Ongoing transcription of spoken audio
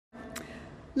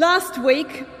Last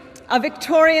week, a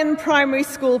Victorian primary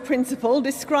school principal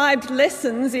described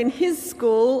lessons in his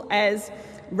school as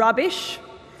rubbish,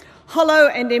 hollow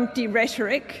and empty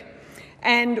rhetoric,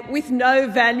 and with no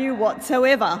value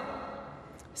whatsoever.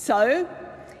 So,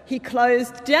 he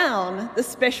closed down the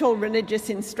special religious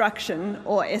instruction,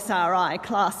 or SRI,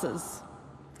 classes.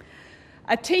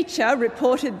 A teacher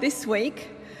reported this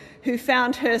week who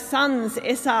found her son's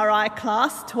SRI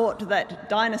class taught that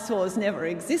dinosaurs never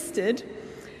existed,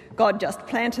 God just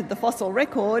planted the fossil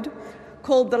record,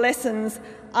 called the lessons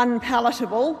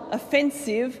unpalatable,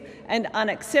 offensive and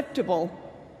unacceptable.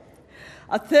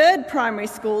 A third primary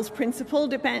school's principal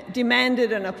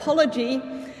demanded an apology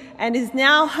and is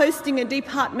now hosting a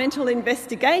departmental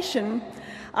investigation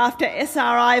after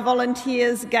SRI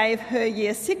volunteers gave her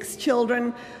Year 6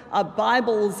 children a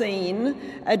Bible zine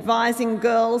advising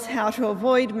girls how to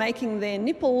avoid making their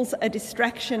nipples a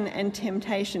distraction and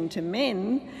temptation to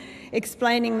men,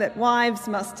 explaining that wives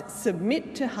must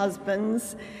submit to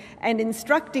husbands, and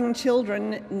instructing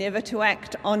children never to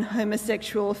act on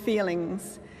homosexual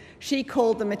feelings. She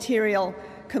called the material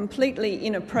completely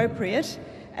inappropriate,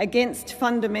 against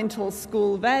fundamental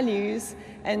school values,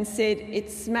 and said it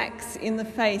smacks in the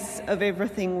face of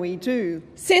everything we do.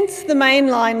 Since the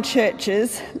mainline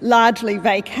churches largely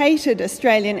vacated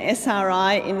Australian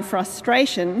SRI in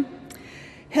frustration,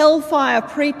 hellfire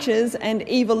preachers and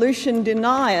evolution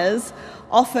deniers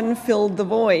often filled the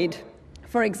void.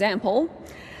 For example,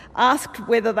 asked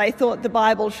whether they thought the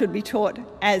Bible should be taught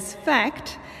as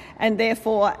fact and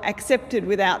therefore accepted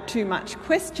without too much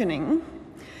questioning,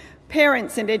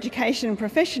 parents and education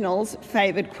professionals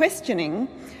favoured questioning,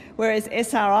 whereas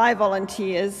SRI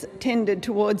volunteers tended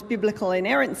towards biblical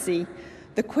inerrancy,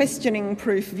 the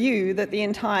questioning-proof view that the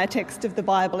entire text of the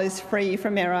Bible is free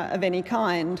from error of any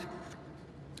kind.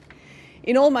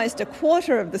 In almost a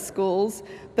quarter of the schools,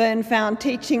 Byrne found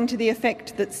teaching to the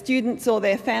effect that students or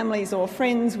their families or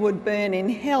friends would burn in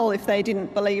hell if they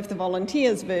didn't believe the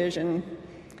volunteers' version.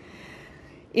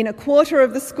 In a quarter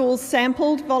of the schools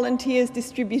sampled, volunteers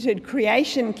distributed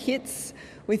creation kits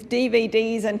with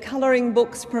DVDs and colouring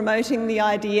books promoting the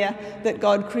idea that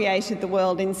God created the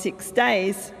world in 6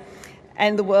 days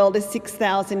and the world is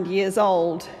 6,000 years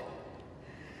old.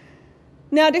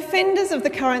 Now, defenders of the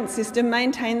current system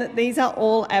maintain that these are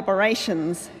all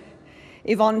aberrations.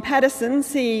 Yvonne Patterson,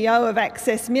 CEO of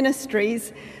Access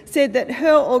Ministries, said that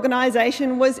her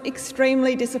organisation was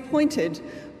extremely disappointed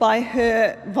by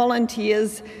her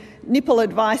volunteers' nipple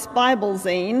advice Bible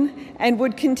zine and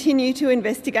would continue to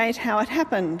investigate how it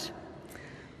happened.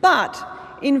 But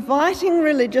inviting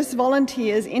religious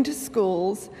volunteers into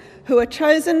schools who are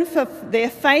chosen for their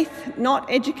faith, not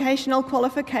educational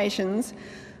qualifications,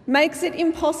 makes it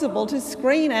impossible to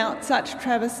screen out such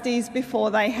travesties before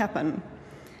they happen.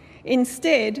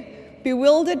 Instead,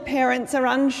 bewildered parents are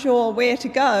unsure where to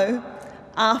go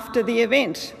after the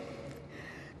event.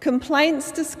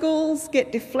 Complaints to schools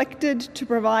get deflected to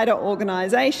provider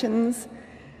organisations,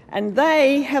 and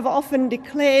they have often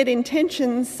declared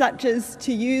intentions such as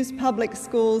to use public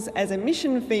schools as a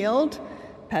mission field,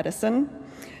 Patterson,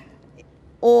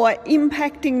 or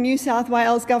impacting New South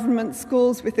Wales government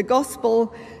schools with the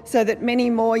gospel so that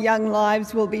many more young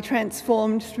lives will be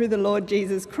transformed through the Lord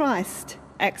Jesus Christ,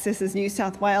 Access's New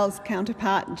South Wales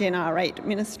counterpart Gen R8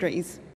 Ministries.